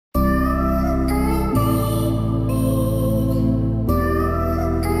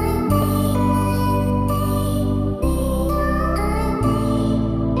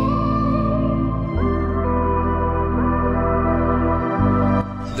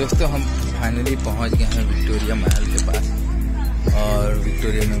दोस्तों हम फाइनली पहुंच गए हैं विक्टोरिया महल के पास और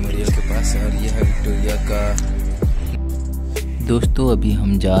विक्टोरिया मेमोरियल के पास, और यह है विक्टोरिया का। दोस्तों अभी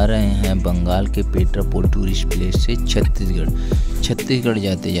हम जा रहे हैं बंगाल के पेट्रापोल टूरिस्ट प्लेस से छत्तीसगढ़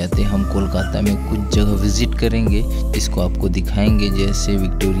जाते जाते हम कोलकाता में कुछ जगह विजिट करेंगे, जिसको आपको दिखाएंगे, जैसे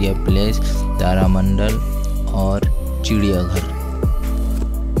विक्टोरिया प्लेस, तारामंडल और चिड़ियाघर।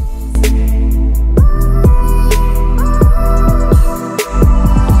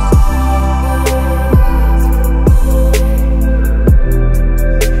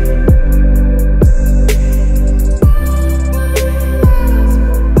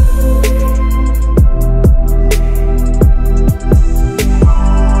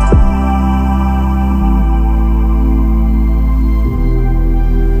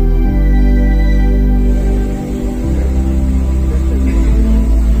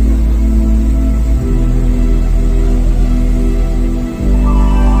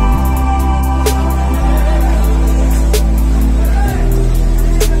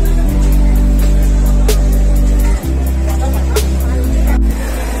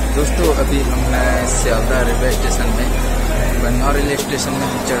 दोस्तों अभी हम हैं सियालदह रेलवे स्टेशन में। बंगाल रेलवे स्टेशन में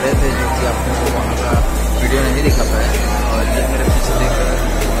हम चढ़े थे, जो कि आपको वहाँ का वीडियो नहीं दिखा पाया, और ये मेरे पीछे देख रहे हैं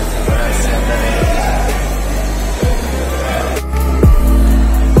बड़ा सियालदह रेलवे स्टेशन।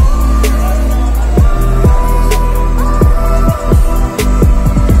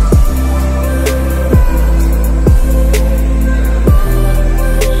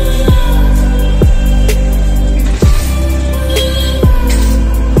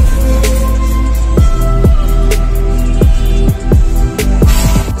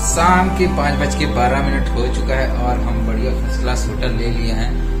 शाम के 5:12 हो चुका है और हम बढ़िया फर्स्ट क्लास होटल ले लिए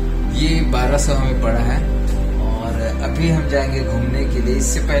हैं। ये 1200 हमें पड़ा है और अभी हम जाएंगे घूमने के लिए।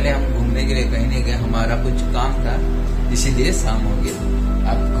 इससे पहले हम घूमने के लिए कहीं नहीं गए, हमारा कुछ काम था, इसीलिए शाम हो गया।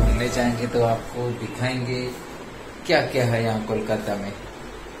 अब घूमने जाएंगे तो आपको दिखाएंगे क्या क्या है यहाँ कोलकाता में।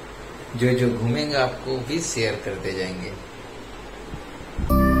 जो जो घूमेंगे आपको भी शेयर करते जाएंगे।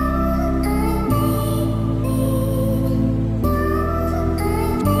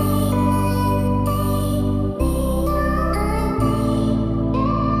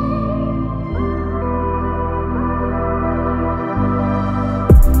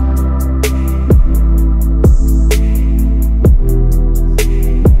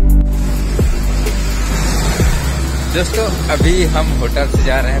 दोस्तों अभी हम होटल से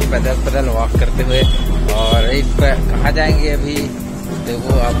जा रहे हैं पैदल वॉक करते हुए, और इस पर कहाँ जाएंगे अभी तो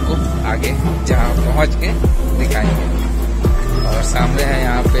वो आपको आगे जहाँ पहुँच के दिखाएंगे। और सामने है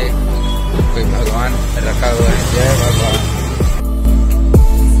यहाँ पे कोई भगवान रखा हुआ है, जय भगवान।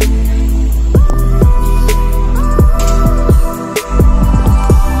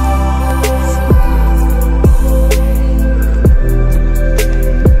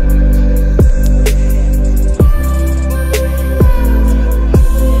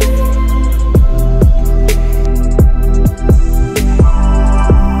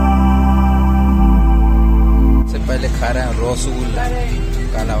 खा रहे हैं रसगुल्ला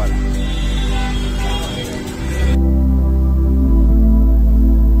काला वाला।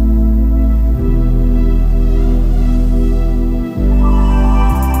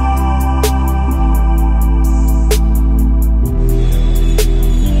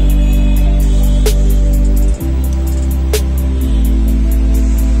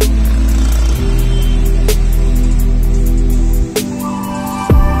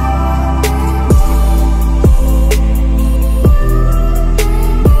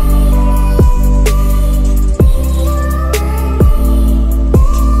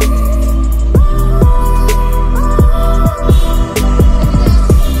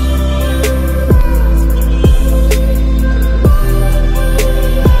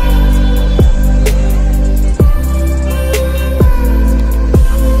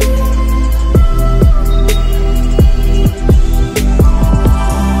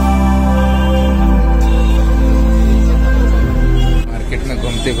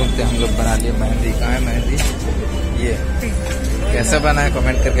 घूमते हम लोग बना लिए मेहंदी। कहाँ है मेहंदी? ये कैसा बना है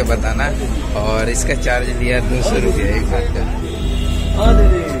कमेंट करके बताना। और इसका चार्ज लिया 200 रुपये एक हाथ का।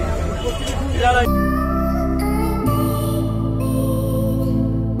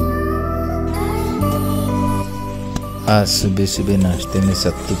 आज सुबह सुबह नाश्ते में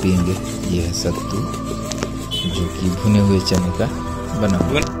सत्तू पियेंगे। ये है सत्तू, जो कि भुने हुए चने का बना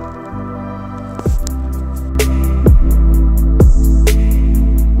हुआ।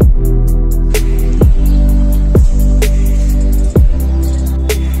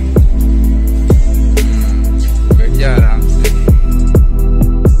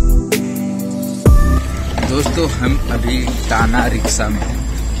 दोस्तों हम अभी टाना रिक्शा में हैं।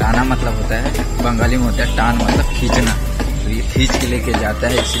 टाना मतलब होता है, बंगाली में होता है टान मतलब खींचना, तो ये खींच के लेके जाता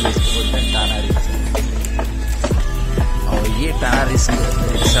है, इसीलिए इसको बोलते हैं टाना रिक्शा। और ये टाना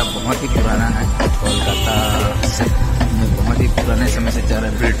रिक्शा बहुत ही पुराना है, कोलकाता से बहुत ही पुराने समय से चल रहा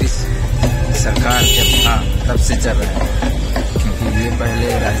है। ब्रिटिश सरकार जब था तब से चल रहा है, क्योंकि ये पहले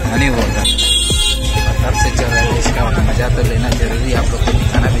राजधानी हुआ था और तब से चल रहा है। इसका मजा तो लेना जरूरी है, आप लोग को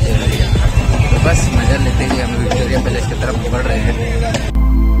दिखाना भी जरूरी है। तो बस मजा लेते हुए हम विक्टोरिया पैलेस की तरफ बढ़ रहे हैं।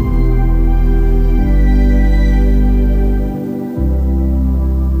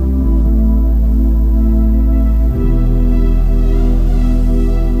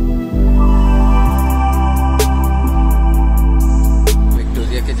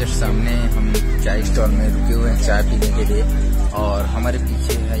 सामने हम चाय स्टॉल में रुके हुए हैं चाय पीने के लिए, और हमारे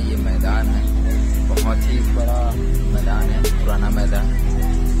पीछे है ये मैदान है, बहुत ही बड़ा मैदान है, पुराना मैदान।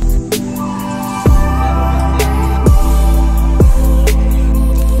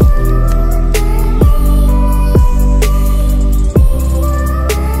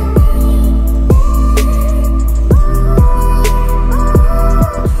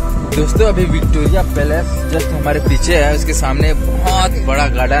 दोस्तों अभी विक्टोरिया पैलेस जस्ट हमारे पीछे है, उसके सामने बहुत बड़ा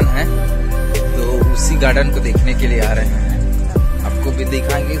गार्डन है, तो उसी गार्डन को देखने के लिए आ रहे हैं। आपको भी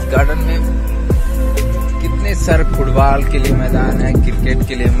दिखाएंगे इस गार्डन में कितने सारे फुटबॉल के लिए मैदान है, क्रिकेट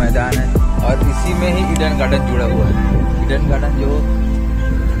के लिए मैदान है, और इसी में ही ईडन गार्डन जुड़ा हुआ है। ईडन गार्डन जो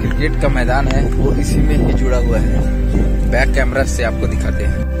क्रिकेट का मैदान है वो इसी में ही जुड़ा हुआ है। बैक कैमरा से आपको दिखाते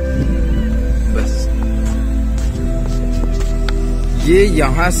हैं। बस ये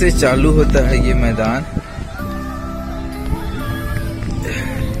यहाँ से चालू होता है ये मैदान,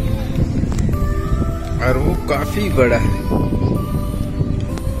 और वो काफी बड़ा है,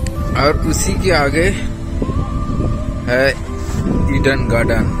 और उसी के आगे है ईडन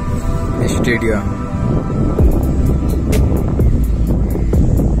गार्डन स्टेडियम।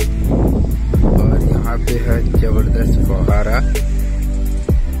 और यहाँ पे है जबरदस्त फव्वारा।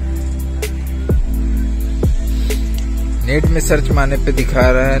 नेट में सर्च मारने पे दिखा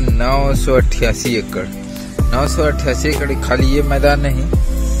रहा है 988 एकड़। 988 एकड़ खाली ये मैदान नहीं,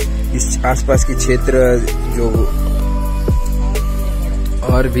 इस आसपास की क्षेत्र जो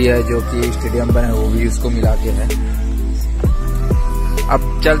और भी है जो कि स्टेडियम बने वो भी उसको मिला के है।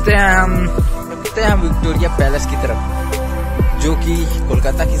 अब चलते हैं हम विक्टोरिया पैलेस की तरफ, जो कि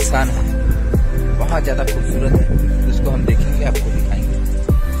कोलकाता की शान है, बहुत ज्यादा खूबसूरत है। उसको हम देखेंगे, आपको दिखाएंगे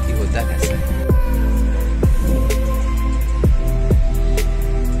कि होता कैसा है।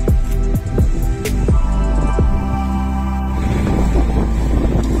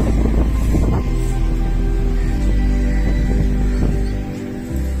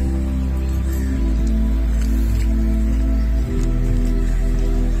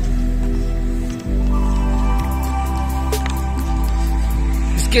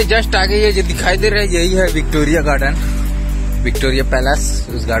 इसके जस्ट आगे ये जो दिखाई दे रहा है यही है विक्टोरिया गार्डन, विक्टोरिया पैलेस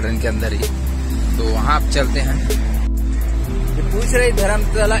उस गार्डन के अंदर ही। तो वहां आप चलते हैं। ये पूछ रही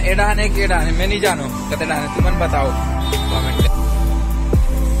धर्मशाला एडान है कि एडान है, मैं नहीं जानू कते डान है, तुमन बताओ कमेंट।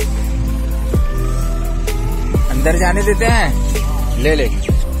 अंदर जाने देते हैं, ले ले।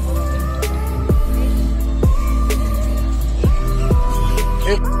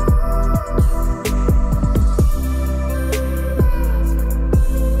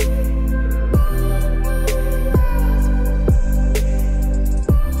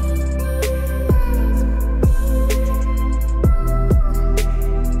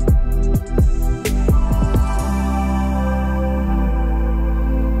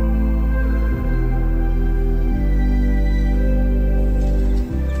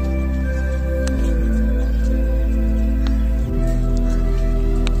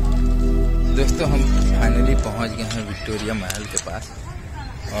 दोस्तों हम फाइनली पहुंच गए हैं विक्टोरिया महल के पास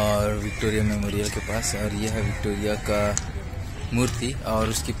और विक्टोरिया मेमोरियल के पास, और ये है विक्टोरिया का मूर्ति और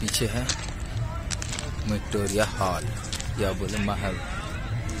उसके पीछे है विक्टोरिया हॉल या बोले महल।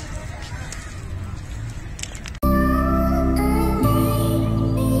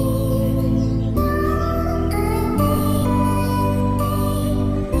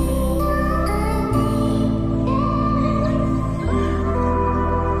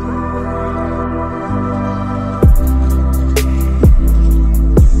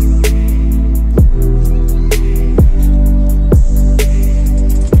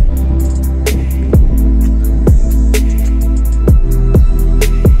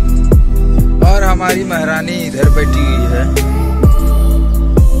 हमारी महारानी इधर बैठी हुई है,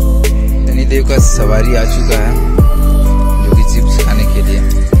 शनिदेव का सवारी आ चुका है जो कि चिप्स खाने के लिए,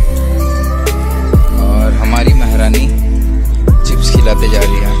 और हमारी महारानी चिप्स खिलाते जा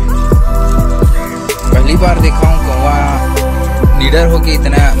रही है। पहली बार देखा हूँ कौवा निडर होके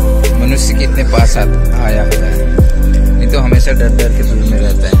इतना मनुष्य के इतने पास आया होता है, नहीं तो हमेशा डर डर के दूर में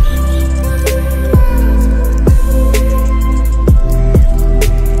रहता है।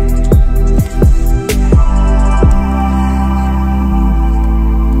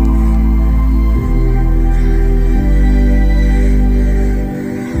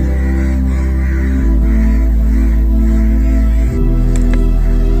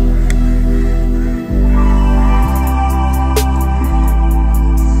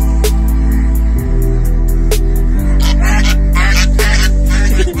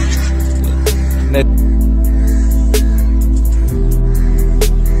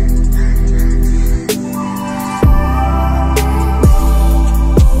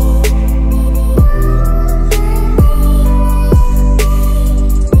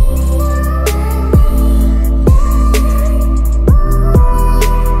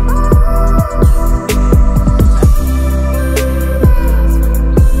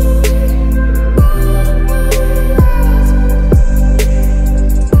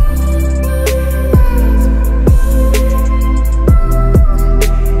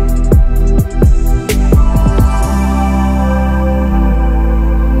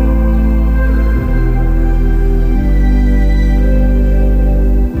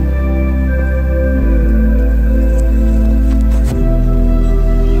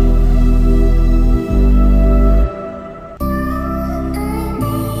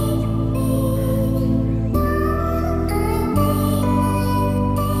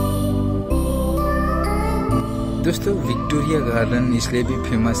 दोस्तों, विक्टोरिया गार्डन इसलिए भी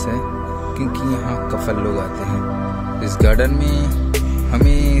फेमस है क्योंकि यहाँ कपल लोग आते हैं। इस गार्डन में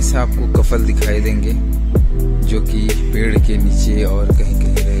हमेशा आपको कपल दिखाई देंगे जो कि पेड़ के नीचे और कहीं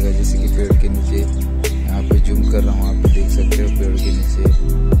कहीं रहेगा, जैसे कि पेड़ के नीचे यहाँ पे जूम कर रहा हूँ, आप देख सकते हो पेड़ के नीचे,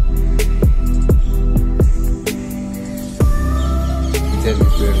 इधर भी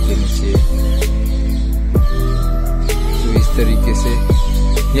पेड़ के नीचे। तो इस तरीके से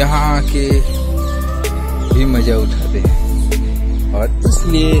यहाँ आके भी मजा उठाते हैं और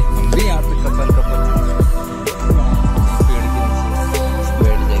इसलिए हम भी यहाँ पे कपल पेड़ के नीचे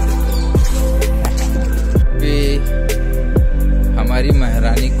बैठ जाएंगे। पे हमारी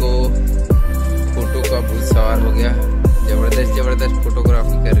महारानी को फोटो का भूत सवार हो गया, जबरदस्त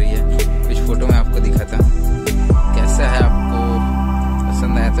फोटोग्राफी कर रही है। कुछ फोटो मैं आपको दिखाता हूँ, कैसा है, आपको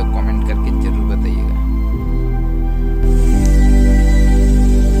पसंद आया तो कमेंट करके जरूर बताइएगा।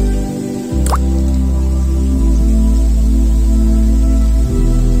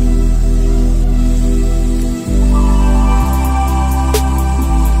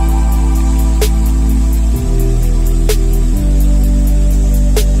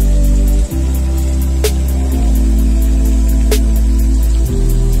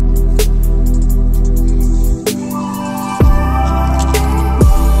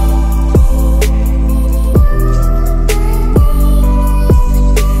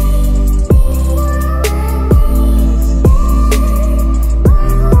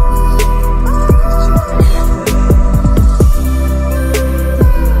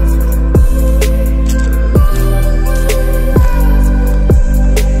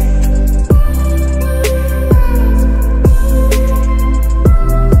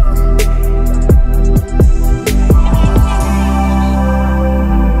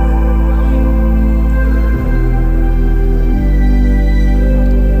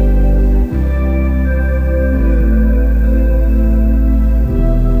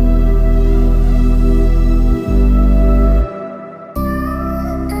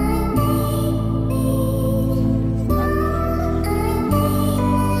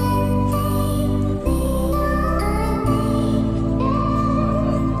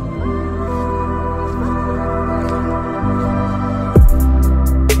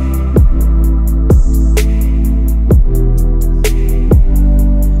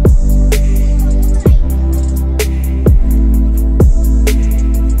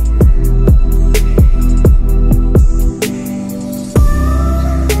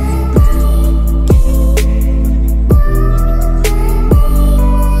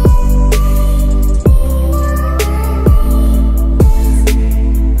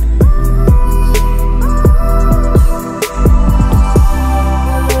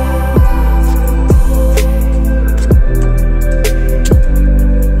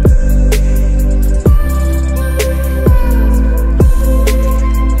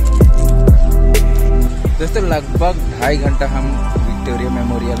 दोस्तों लगभग 2.5 घंटा हम विक्टोरिया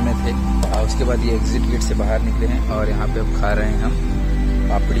मेमोरियल में थे और उसके बाद ये एग्जिट गेट से बाहर निकले हैं और यहाँ पे अब खा रहे हैं हम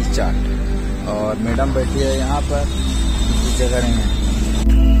पापड़ी चाट और मैडम बैठी है यहाँ पर, इस जगह नहीं है।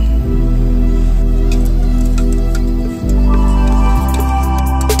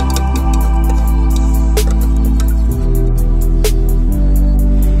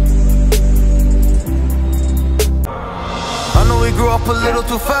 a little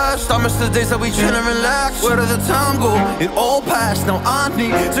too fast. I miss the days that we chill and relax. Where did the time go? It all passed, now I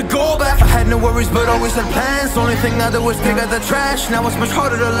need to go back. I had no worries but always had plans. Only thing I did was pick out the trash. Now it's much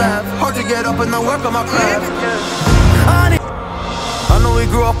harder to laugh, hard to get up and not work on my craft. I know we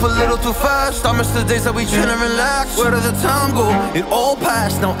grew up a little too fast. I miss the days that we chill and relax. Where did the time go? It all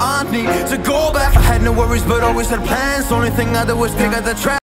passed, now I need to go back. I had no worries but always had plans. Only thing I did was pick out the trash.